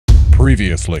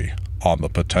Previously on the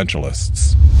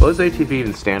Potentialists. What does ATV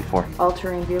even stand for?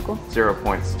 All-terrain vehicle. 0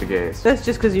 points to gaze. That's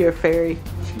just because you're a fairy.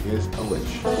 She is a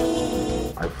witch.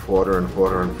 I fought her and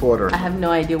fought her and fought her. I have no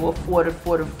idea what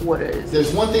forta is.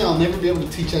 There's one thing I'll never be able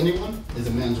to teach anyone is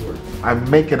a man's work. I'm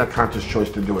making a conscious choice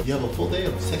to do it. You have a full day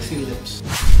of sexy lips.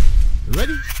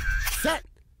 Ready, set,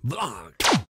 vlog.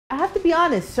 I have to be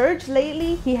honest, Serge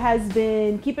lately, he has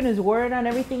been keeping his word on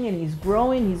everything and he's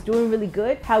growing, he's doing really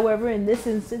good. However, in this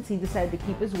instance, he decided to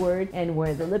keep his word and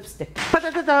wear the lipstick.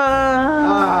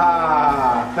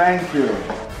 Ah, thank you.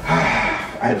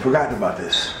 I had forgotten about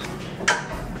this.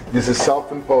 This is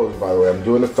self-imposed, by the way. I'm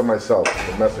doing this to myself.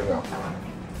 I'm messing up.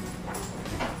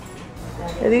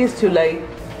 I think it's too light.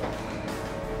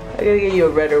 I gotta get you a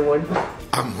redder one.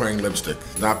 I'm wearing lipstick.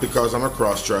 Not because I'm a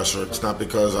cross-dresser. It's not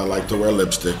because I like to wear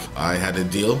lipstick. I had a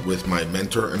deal with my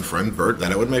mentor and friend, Bert,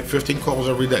 that I would make 15 calls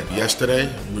every day. Yesterday,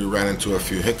 we ran into a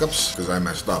few hiccups because I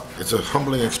messed up. It's a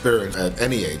humbling experience at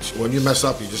any age. When you mess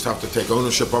up, you just have to take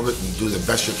ownership of it and do the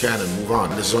best you can and move on.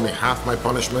 This is only half my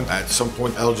punishment. At some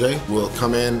point, LJ will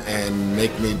come in and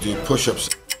make me do push-ups.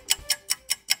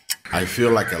 I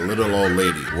feel like a little old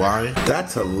lady. Why?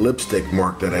 That's a lipstick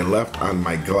mark that I left on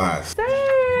my glass.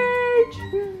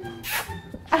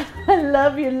 I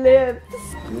love your lips.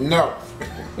 No.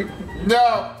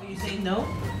 No. You say no?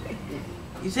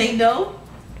 You say no?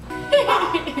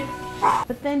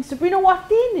 But then Sabrina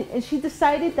walked in and she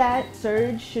decided that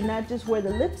Serge should not just wear the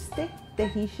lipstick,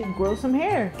 that he should grow some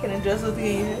hair. Can I draw something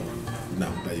in your head?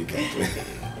 No, you can't.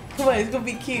 Come on, it's gonna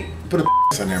be cute. Put a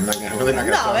on there. I'm really not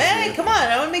gonna. No, man, come on.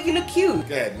 I wanna make you look cute.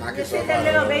 Go ahead, knock Just yourself take that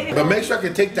out. little baby. But make sure I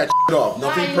can take that off.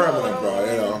 Nothing permanent, bro,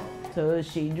 you know. So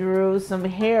she drew some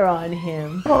hair on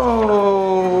him.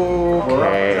 Okay.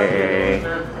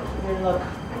 Here, look.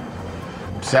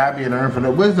 Sabby and her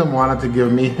infinite wisdom wanted to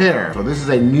give me hair. So this is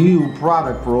a new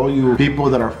product for all you people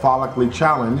that are follically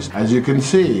challenged. As you can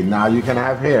see, now you can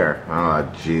have hair. Oh,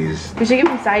 jeez. We should give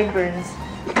him sideburns.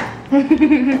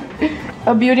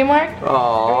 A beauty mark.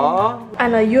 Aww.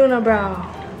 And a unibrow.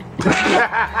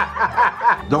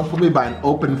 Don't put me by an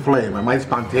open flame. I might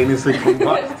spontaneously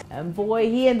combust. And boy,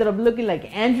 he ended up looking like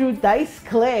Andrew Dice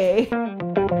Clay.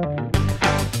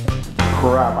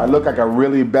 Crap, I look like a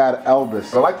really bad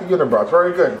Elvis. I like the unibrow, it's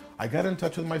very good. I got in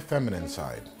touch with my feminine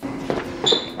side.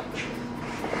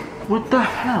 What the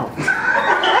hell?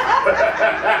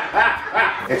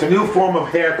 It's a new form of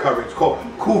hair cover. It's called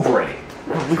couvre.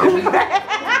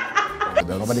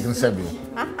 Nobody can save you.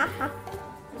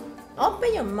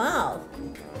 Open your mouth.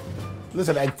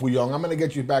 Listen, Egg Foo Young, I'm gonna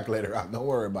get you back later on. Don't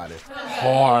worry about it.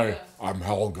 Hi, I'm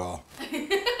Helga.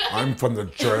 I'm from the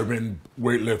German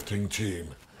weightlifting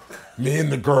team. Me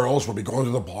and the girls will be going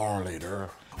to the bar later.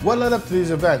 What led up to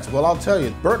these events? Well, I'll tell you.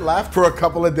 Bert left for a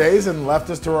couple of days and left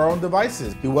us to our own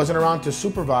devices. He wasn't around to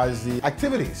supervise the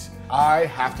activities. I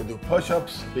have to do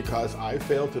push-ups because I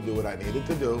failed to do what I needed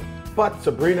to do. But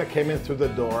Sabrina came in through the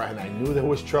door and I knew there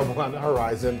was trouble on the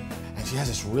horizon. And she has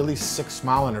this really sick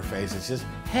smile on her face. It says,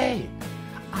 hey,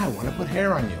 I want to put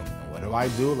hair on you. And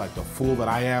what do? Like the fool that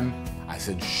I am? I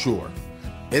said, sure.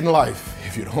 In life,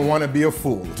 if you don't want to be a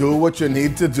fool, do what you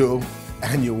need to do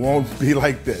and you won't be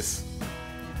like this.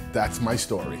 That's my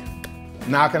story.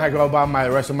 Now can I go about my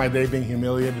rest of my day being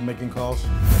humiliated and making calls?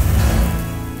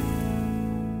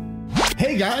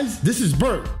 Hey guys, this is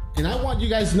Bert, and I want you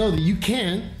guys to know that you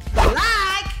can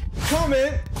Like,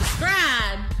 comment,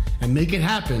 subscribe, and make it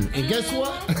happen. And guess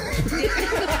what?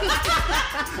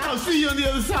 I'll see you on the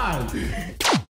other side.